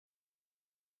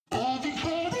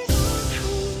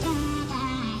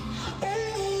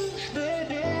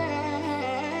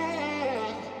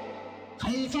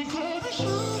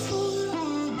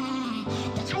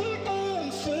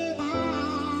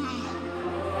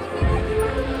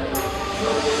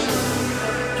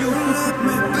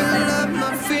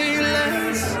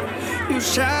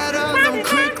shadow them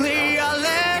quickly. I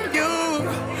let you.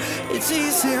 It's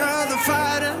easier the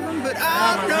fighting, but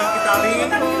I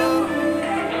know.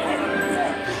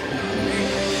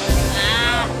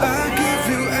 I give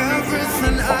you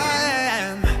everything I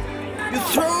am. You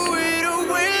throw it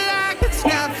away like it's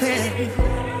nothing.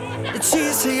 It's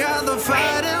easier the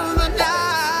fighting, but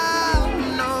I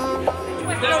know.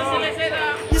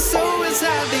 You're so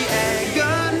inside the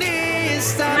agony.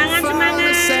 Stop for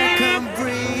a second,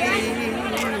 breathe.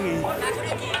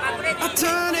 I'll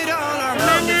turn it all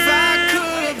around if I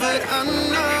could, but I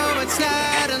know it's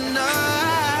not enough.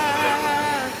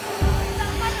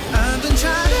 I've been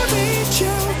trying to reach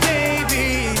you,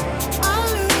 baby. I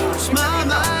lose my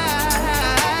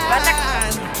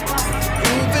mind.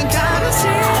 You've been kind of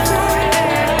secret.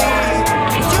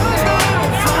 You're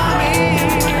good for me.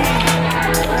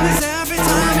 'Cause every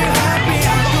time you're happy, I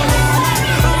go on.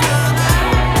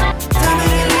 Tell me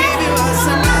to leave you, I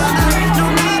said no,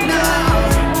 not now.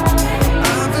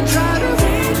 I've been trying to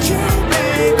reach you,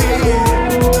 baby,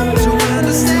 to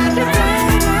understand it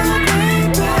better,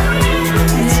 baby.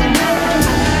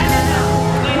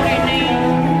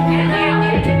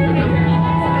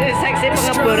 It's Saksi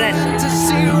pengeboran. to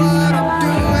see what I'm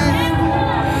doing.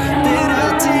 Did I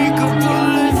take a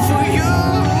bullet for you?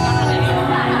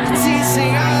 It's easy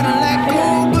to let go,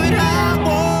 but I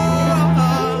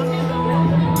won't.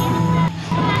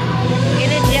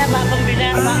 Ini dia Pak Pembina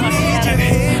Pak Need you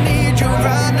here, need you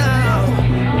right now.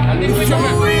 You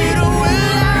throw it away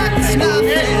like it's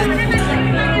nothing.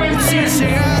 It's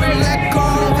easy to let go,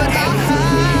 but I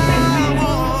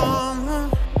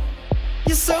won't.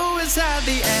 You're so inside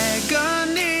the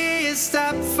agony.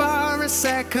 Stop for a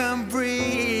second,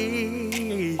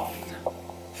 breathe.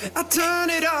 I'd turn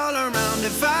it all around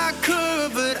if I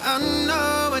could, but I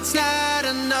know it's not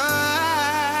enough.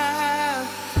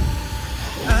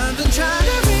 I've been trying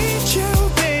to reach you,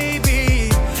 baby.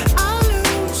 I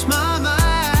lose my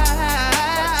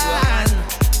mind.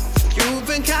 You've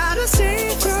been kind of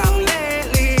see-through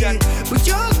lately, but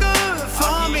you're good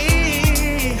for me.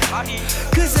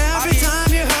 'Cause every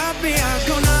time you hurt me, I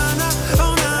go na-na,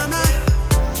 oh na-na.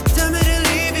 Tell me to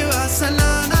leave you, I say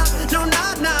na-na, no,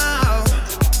 not now.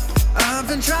 I've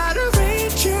been trying to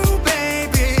reach you,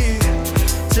 baby,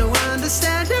 to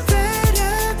understand it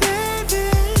better, baby,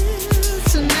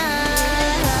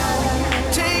 tonight.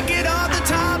 Take it all the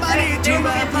time, I need to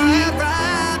wrap my head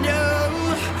around you.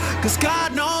 'Cause God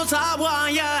knows I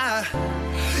want ya.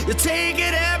 You take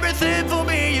it everything for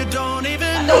me, you don't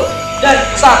even know. Dan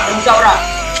besar orang.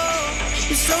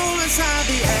 You're so inside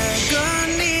the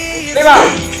agony.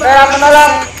 5. Saya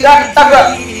menolong dan tabrak.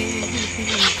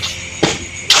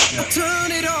 I'll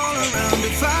turn it all around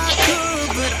if I could,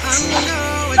 but I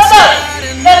know it's Betul. not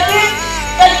enough.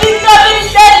 Dan kita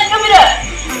kembali.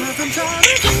 I've been trying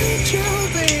to reach you,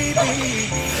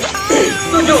 baby.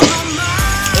 Tujuh.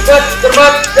 Ikut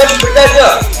terbang dan berjaga.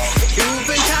 You've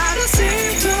been kind of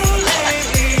see-through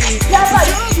lately. Siapa?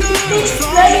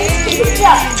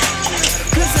 Ya.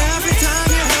 'Cause every time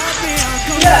you hurt me, I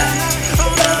go Ya. na-na,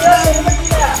 oh na-na.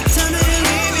 Tell me to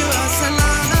leave you, I say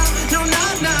na-na, no,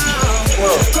 not now.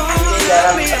 Go on,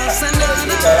 let me, I say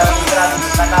na-na, oh na-na.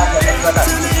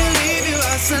 Tell me to leave you, I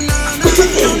say na-na,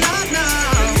 no, not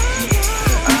now.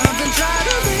 I've been trying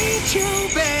to reach you,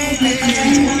 baby,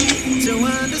 to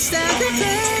understand it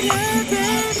better,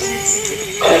 baby,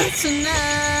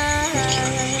 tonight.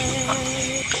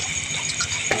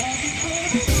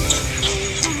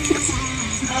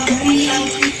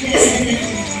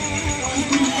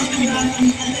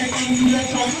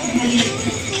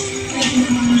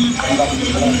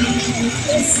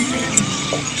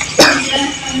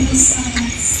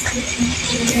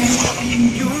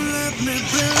 You let me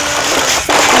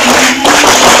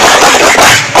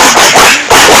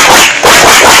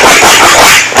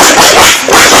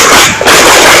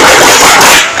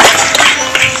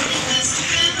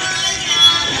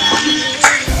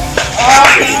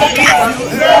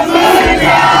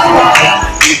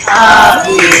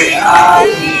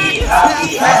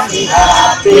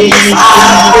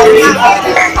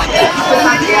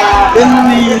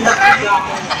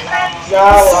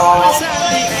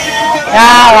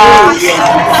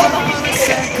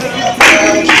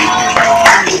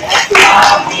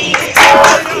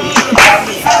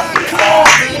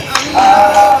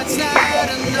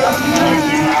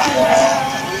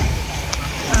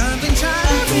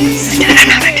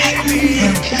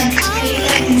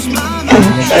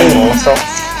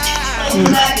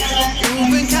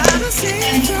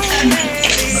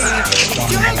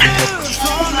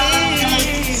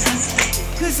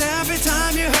every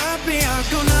time you hurt me, I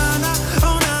go na na,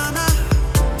 oh na na.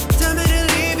 Tell me to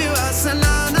leave you, I say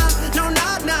na na, no na.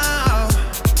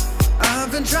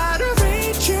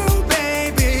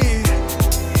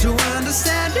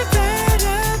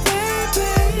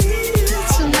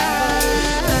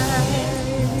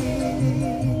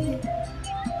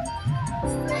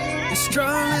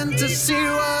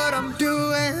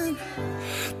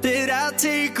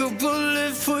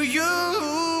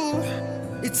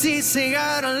 It's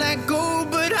easier to let go,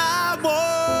 but I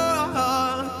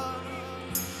won't.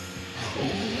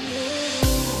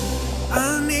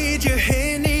 I need you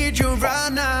here, need you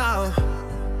right now.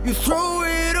 You throw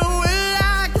it away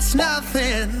like it's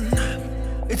nothing.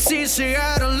 It's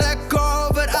easier to let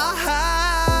go, but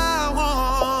I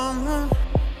won't.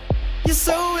 Your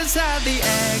soul inside the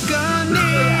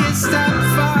agony. Stop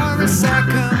for a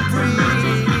second,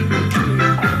 breathe.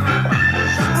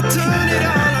 I turn it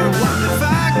all around if I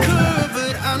could,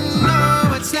 but I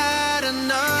know it's not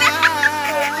enough.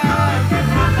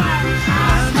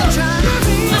 I've been trying to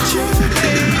reach you,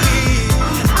 baby.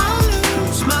 I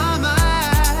lose my mind.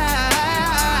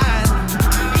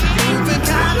 You've been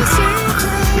kind of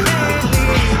see-through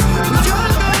lately, but you're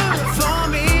good for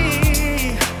me.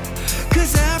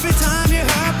 'Cause every time you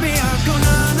hurt me, I go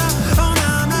na-na, oh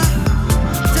na-na.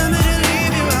 Tell me to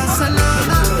leave you, I say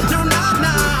na-na, no, not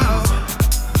now.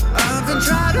 I've been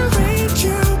trying to reach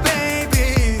you,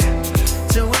 baby,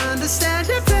 to understand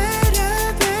you better,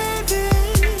 baby,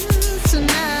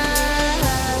 tonight.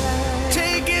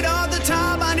 Take it all the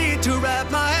time, I need to wrap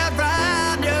my head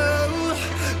around you.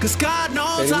 'Cause God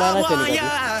knows Dari I mana sih want ini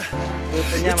ya.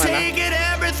 Rutenya You mana? take it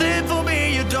everything for me,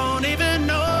 you don't even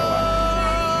know.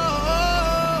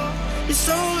 Your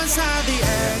soul inside the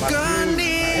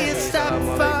agony. Stop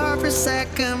for a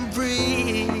second,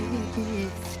 breathe.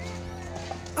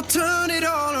 I'll turn it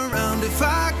all around if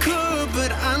I could,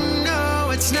 but I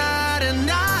know it's not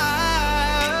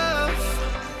enough.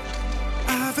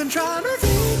 I've been trying to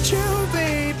reach you,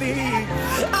 baby.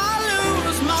 I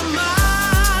lose my mind.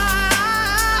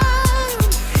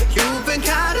 You've been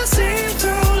kind of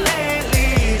see-through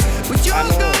lately, but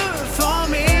you're good for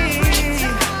me.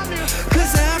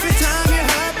 'Cause every time you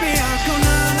hurt me, I go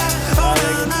na-na, oh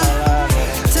na-na.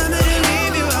 Tell me to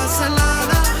leave you, I say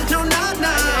na-na, no, not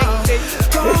now.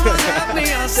 Go on, help me,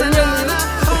 I say na-na,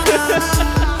 oh na-na.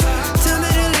 Tell me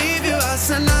to leave you, I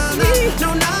say na-na, no,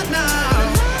 not now.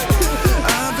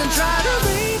 I've been trying to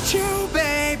reach you,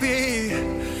 baby,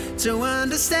 to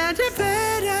understand you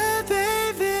better,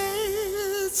 baby,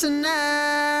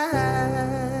 tonight.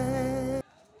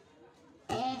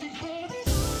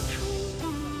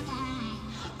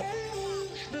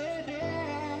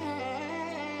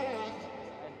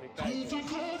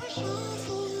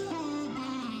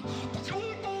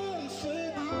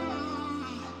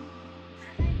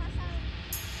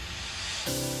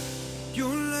 You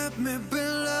let me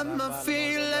build up my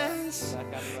feelings.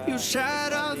 You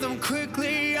shatter them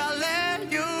quickly, I let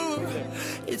you.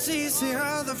 It's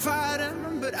easier to fight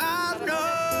them, but I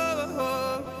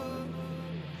know.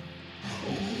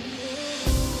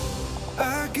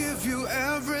 I give you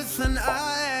everything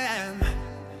I am.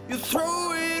 You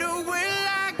throw it away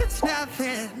like it's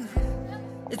nothing.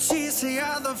 It's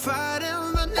easier to fight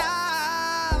them, but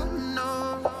I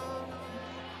know.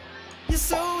 Your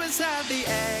soul inside the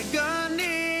agony.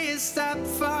 Stop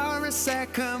for a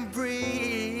second,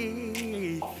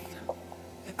 breathe.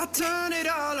 I turn it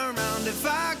all around if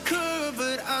I could,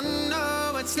 but I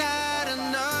know it's not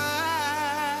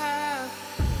enough.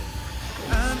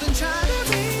 I've been trying to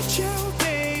reach you,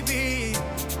 baby.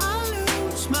 I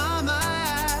lose my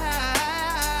mind.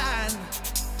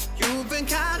 You've been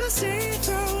kind of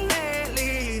see-through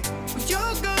lately, but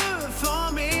you're good for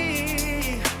me.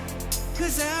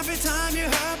 'Cause every time you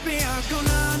hurt me, I go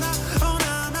na-na, oh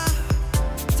na-na.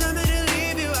 Tell me to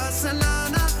leave you, I say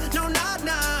na-na, no, not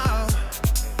now.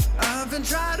 I've been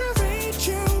trying to reach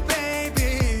you,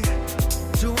 baby,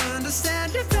 to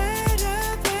understand you better,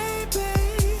 baby,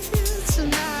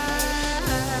 tonight.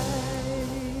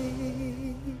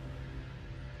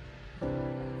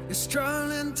 You're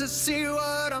struggling to see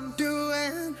what I'm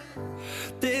doing.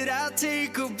 Did I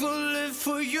take a bullet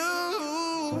for you?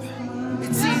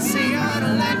 It's easier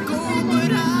to let go,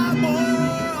 but I won't.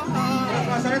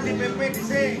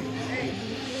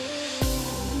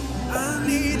 I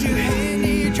need you here,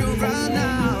 need you right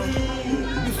now.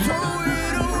 You throw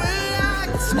it away like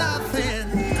it's nothing.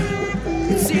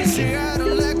 It's easier to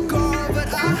let go, but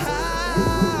I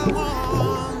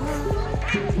won't.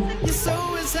 Your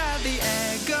soul inside the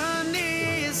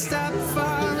agony. Stop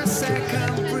for a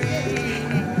second,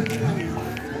 breathe.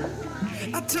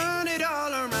 I turn it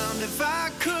all around if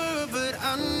I could, but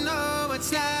I know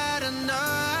it's not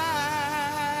enough.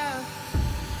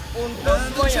 Untuk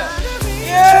I've been semuanya. trying to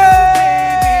reach you,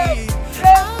 baby. I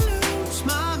lose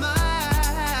my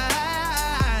mind.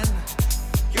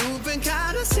 You've been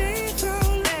kind of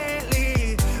see-through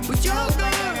lately, but you're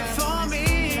good for me.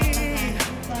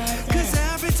 'Cause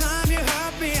every time you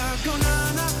hurt me, I go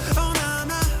na-na, oh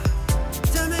na-na.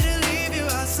 Tell me to leave you,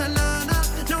 I say na-na,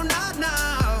 no, not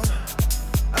now.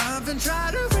 I've been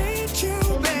trying to reach you,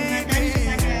 baby.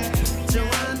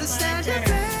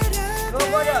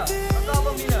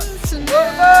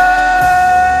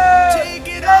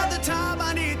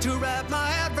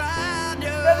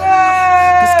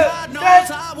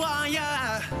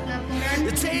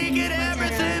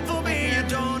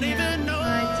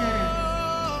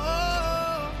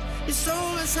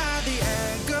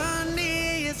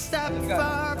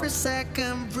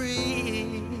 second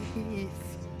breathe.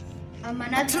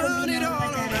 Amanat Turn it pembina all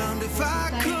upacara around if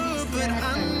I could, but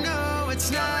I know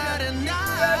it's not enough.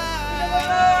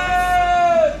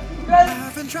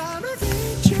 I've been trying to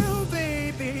reach you,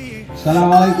 baby.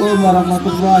 Assalamualaikum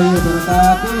warahmatullahi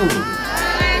wabarakatuh.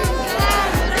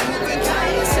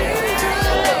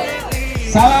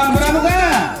 Salam Pramuka.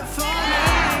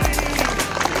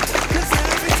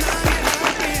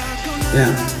 Ya,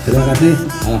 terima kasih.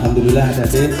 Alhamdulillah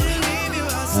adik-adik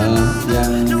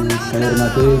yang saya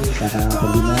hormati kakak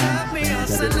pembina dan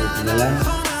adik-adik sekalian.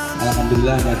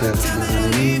 Alhamdulillah pada kesempatan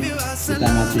ini kita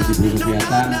masih diberi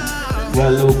kegiatan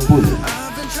walaupun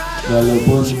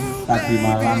tadi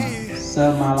malam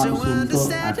semalam suntuk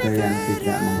ada yang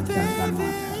tidak memejamkan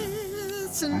mata.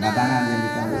 Angkat tangan yang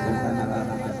kita berikan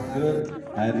anak-anak tidur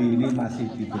hari ini masih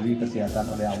diberi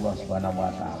kesehatan oleh Allah Subhanahu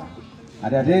wa taala.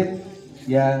 Adik-adik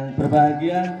yang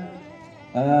berbahagia,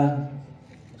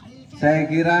 saya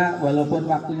kira walaupun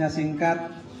waktunya singkat,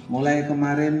 mulai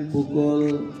kemarin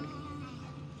pukul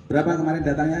berapa kemarin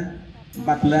datangnya?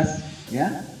 14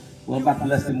 ya. Pukul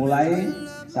 14 dimulai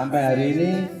sampai hari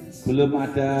ini belum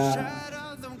ada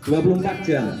 24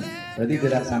 jam. Berarti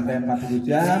tidak sampai 40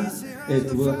 jam,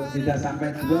 tidak sampai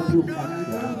 24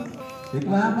 jam.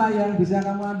 Hikmah apa yang bisa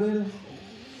kamu ambil?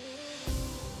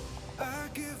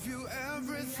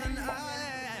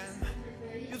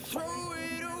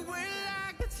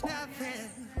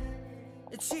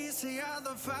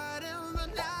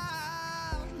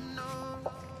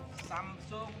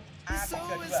 Samsung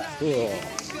A32.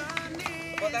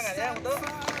 Tangan ya untuk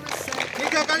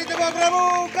 3 kali tembak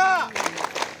Pramuka.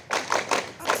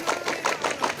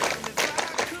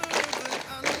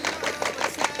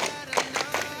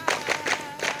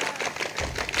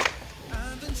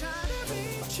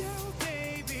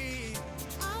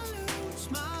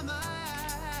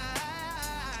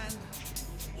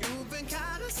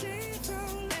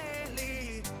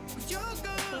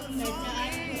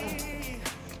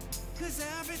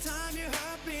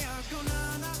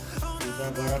 Kita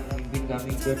para pemimpin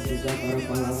kami dan juga para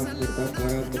pahlawan serta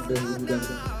para pendahulu dan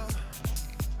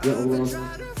ya Allah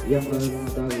yang maha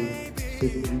mengetahui,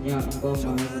 sesungguhnya Engkau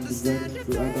maha mendengar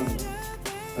doa kami.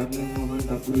 Kami mohon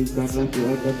kabulkanlah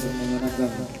doa dan permohonan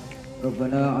kami.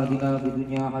 Rabbana atina fid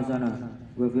dunya hasanah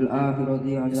wa fil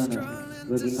akhirati hasanah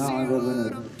wa qina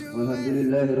adzabannar.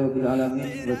 Walhamdulillahirabbil alamin.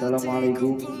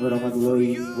 Wassalamualaikum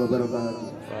warahmatullahi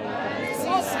wabarakatuh.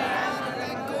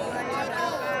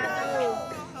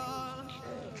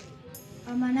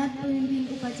 Amanat pemimpin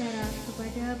upacara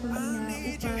kepada pembina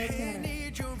upacara.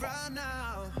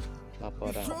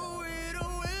 Laporan.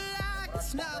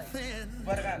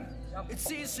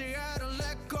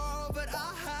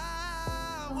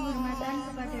 Penghormatan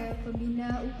kepada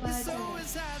pembina upacara.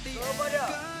 Kepada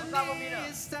kakak pembina.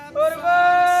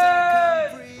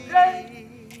 Hormat.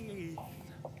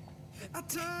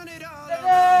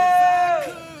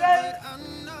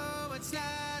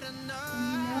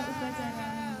 Pembina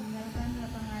upacara meninggalkan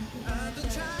lapangan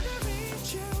upacara.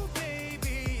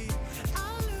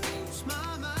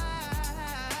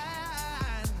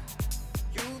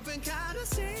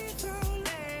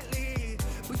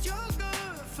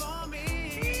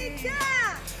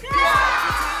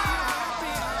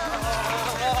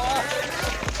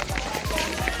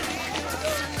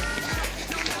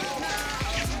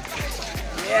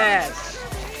 Yes.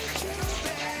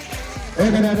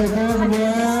 Adik-adikku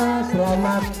semua,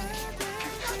 selamat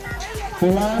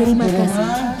pulang. Terima kasih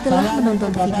telah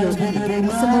menonton video ini.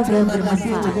 Semoga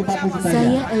bermanfaat.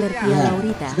 Saya Elertia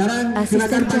Laurita,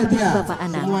 asisten cantik Bapak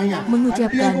Anang,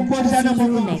 mengucapkan see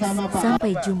you next.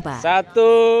 Sampai jumpa.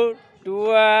 1,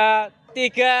 2,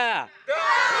 3.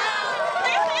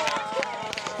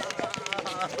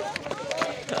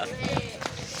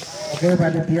 Oke,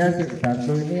 panitia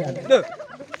bantu ini.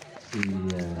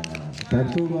 Iya,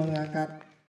 bantu mengangkat